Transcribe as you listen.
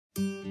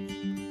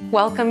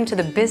Welcome to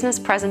the Business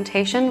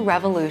Presentation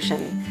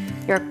Revolution,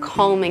 your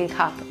calming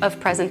cup of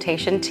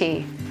presentation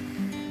tea.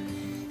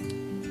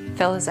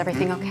 Phil, is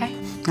everything okay?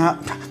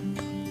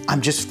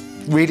 I'm just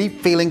really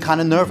feeling kind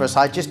of nervous.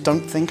 I just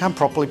don't think I'm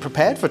properly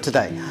prepared for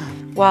today.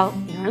 Well,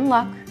 you're in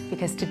luck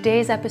because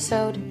today's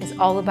episode is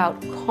all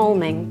about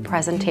calming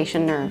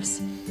presentation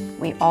nerves.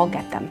 We all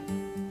get them.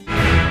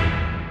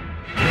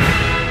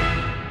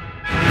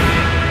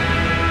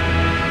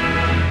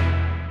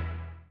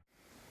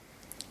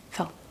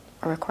 Phil,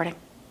 we're recording.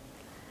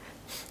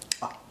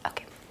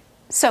 Okay.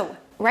 So,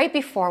 right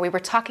before we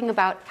were talking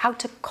about how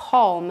to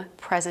calm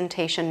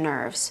presentation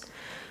nerves.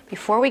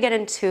 Before we get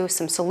into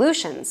some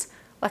solutions,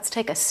 let's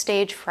take a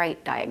stage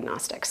fright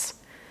diagnostics.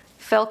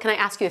 Phil, can I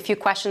ask you a few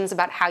questions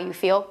about how you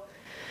feel?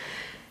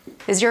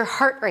 Is your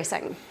heart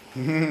racing?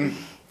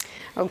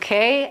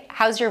 Okay.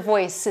 How's your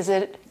voice?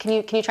 Can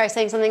you try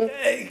saying something?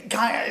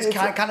 It's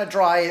kind of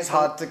dry. It's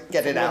hard to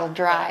get it out. A little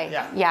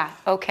dry. Yeah.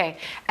 Okay.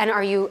 And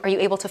are you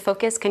able to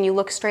focus? Can you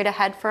look straight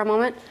ahead for a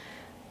moment?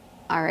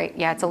 All right.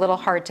 Yeah, it's a little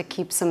hard to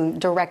keep some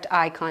direct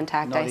eye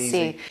contact. Not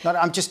easy.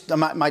 I'm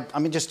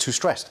just too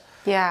stressed.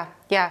 Yeah.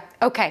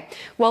 Okay.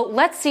 Well,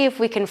 let's see if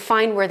we can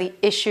find where the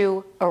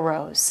issue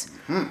arose.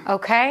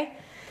 Okay?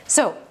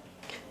 So,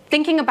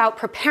 thinking about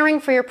preparing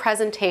for your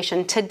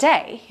presentation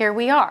today, here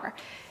we are.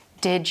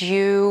 Did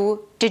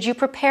you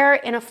prepare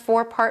in a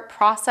 4-part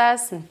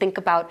process and think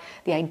about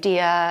the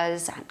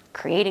ideas and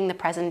creating the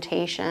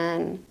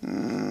presentation?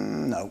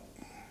 No.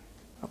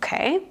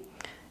 Okay.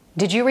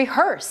 Did you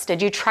rehearse?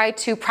 Did you try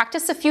to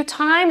practice a few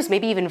times,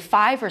 maybe even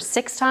 5 or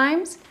 6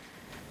 times?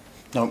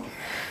 No.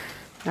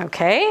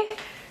 Okay.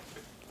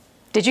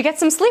 Did you get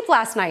some sleep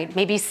last night?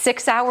 Maybe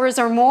 6 hours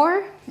or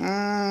more?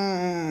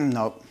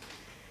 No.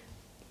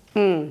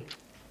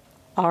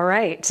 All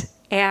right.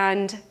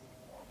 And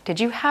did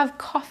you have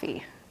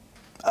coffee?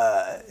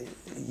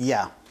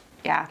 Yeah.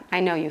 Yeah, I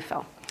know you,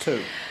 Phil.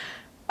 2.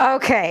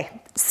 Okay.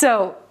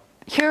 So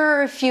here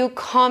are a few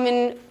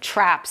common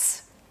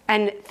traps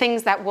and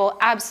things that will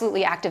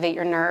absolutely activate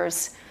your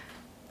nerves.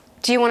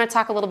 Do you want to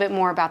talk a little bit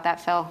more about that,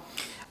 Phil?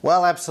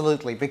 Well,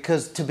 absolutely,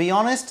 because to be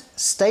honest,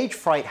 stage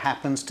fright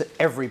happens to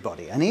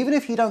everybody. And even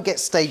if you don't get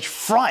stage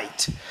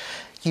fright,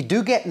 you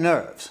do get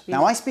nerves.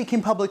 Now, I speak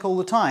in public all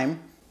the time,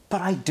 but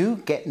I do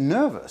get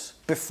nervous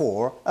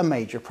before a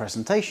major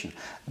presentation.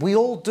 We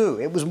all do.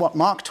 It was what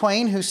Mark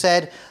Twain who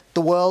said,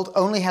 the world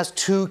only has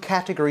 2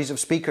 categories of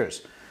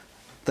speakers,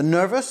 the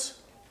nervous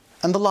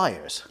and the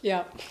liars.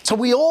 Yeah. So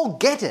we all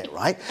get it,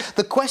 right?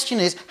 The question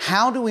is,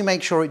 how do we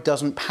make sure it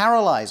doesn't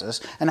paralyze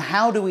us, and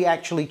how do we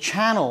actually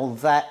channel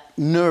that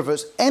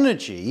nervous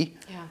energy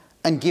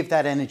and give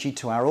that energy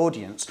to our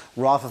audience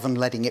rather than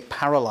letting it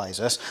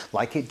paralyze us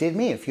like it did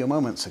me a few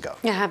moments ago?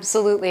 Yeah,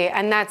 absolutely.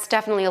 And that's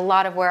definitely a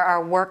lot of where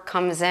our work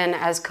comes in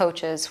as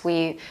coaches.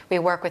 We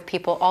work with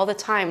people all the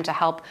time to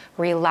help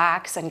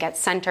relax and get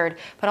centered,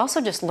 but also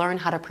just learn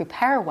how to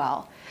prepare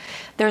well.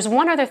 There's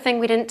one other thing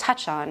we didn't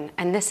touch on,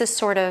 and this is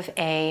sort of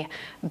a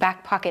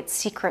back pocket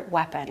secret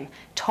weapon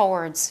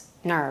towards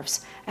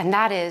nerves, and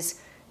that is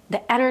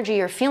the energy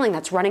you're feeling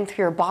that's running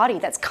through your body,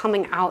 that's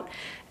coming out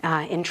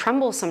in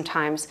trembles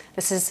sometimes.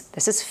 This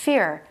is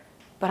fear,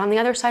 but on the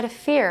other side of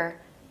fear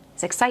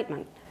is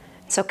excitement.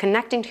 So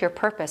connecting to your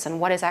purpose and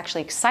what is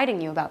actually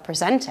exciting you about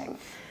presenting,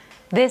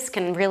 this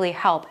can really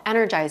help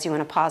energize you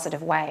in a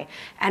positive way.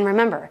 And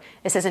remember,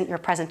 this isn't your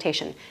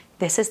presentation.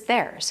 This is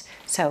theirs.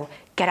 So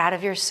get out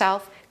of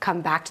yourself,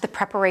 come back to the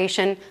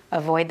preparation,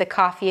 avoid the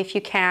coffee if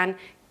you can,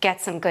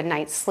 get some good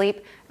night's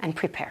sleep, and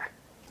prepare.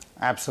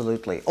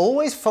 Absolutely.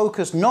 Always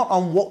focus not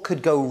on what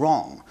could go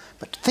wrong,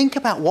 but think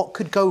about what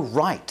could go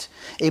right.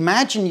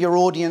 Imagine your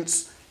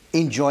audience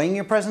enjoying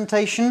your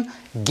presentation,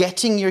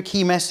 getting your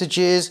key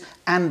messages,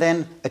 and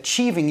then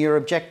achieving your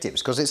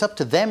objectives, because it's up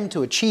to them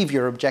to achieve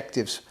your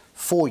objectives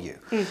for you.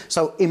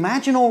 So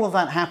imagine all of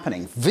that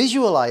happening,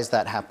 visualize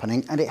that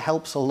happening, and it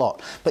helps a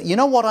lot. But you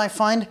know what I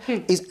find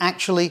is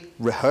actually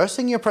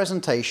rehearsing your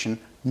presentation,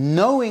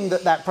 knowing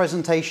that that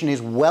presentation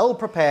is well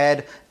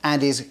prepared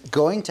and is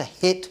going to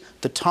hit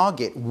the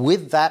target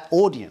with that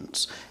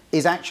audience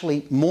is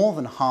actually more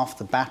than half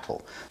the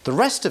battle. The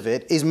rest of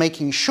it is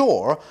making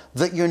sure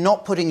that you're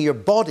not putting your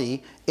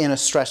body in a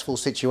stressful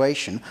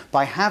situation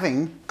by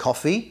having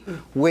coffee,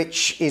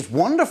 which is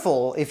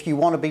wonderful if you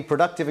want to be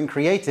productive and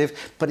creative,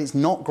 but it's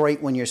not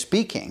great when you're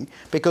speaking,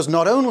 because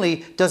not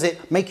only does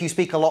it make you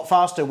speak a lot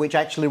faster, which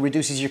actually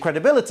reduces your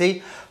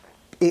credibility,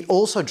 it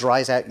also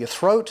dries out your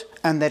throat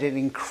and that it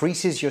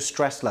increases your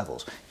stress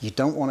levels. You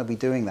don't want to be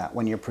doing that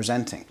when you're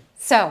presenting.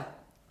 So,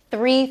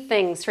 3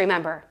 things to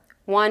remember.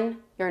 1,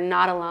 you're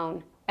not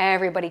alone.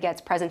 Everybody gets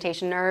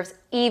presentation nerves,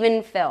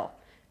 even Phil.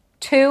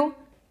 2,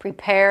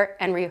 prepare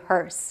and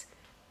rehearse.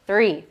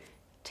 3,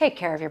 take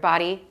care of your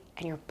body,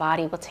 and your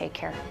body will take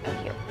care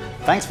of you.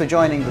 Thanks for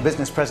joining the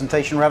Business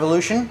Presentation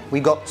Revolution.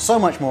 We've got so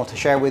much more to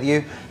share with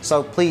you,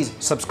 so please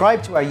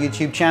subscribe to our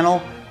YouTube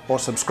channel or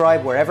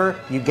subscribe wherever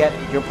you get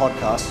your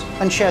podcasts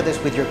and share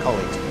this with your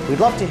colleagues. We'd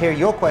love to hear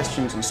your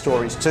questions and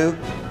stories too,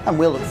 and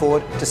we'll look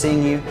forward to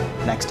seeing you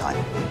next time.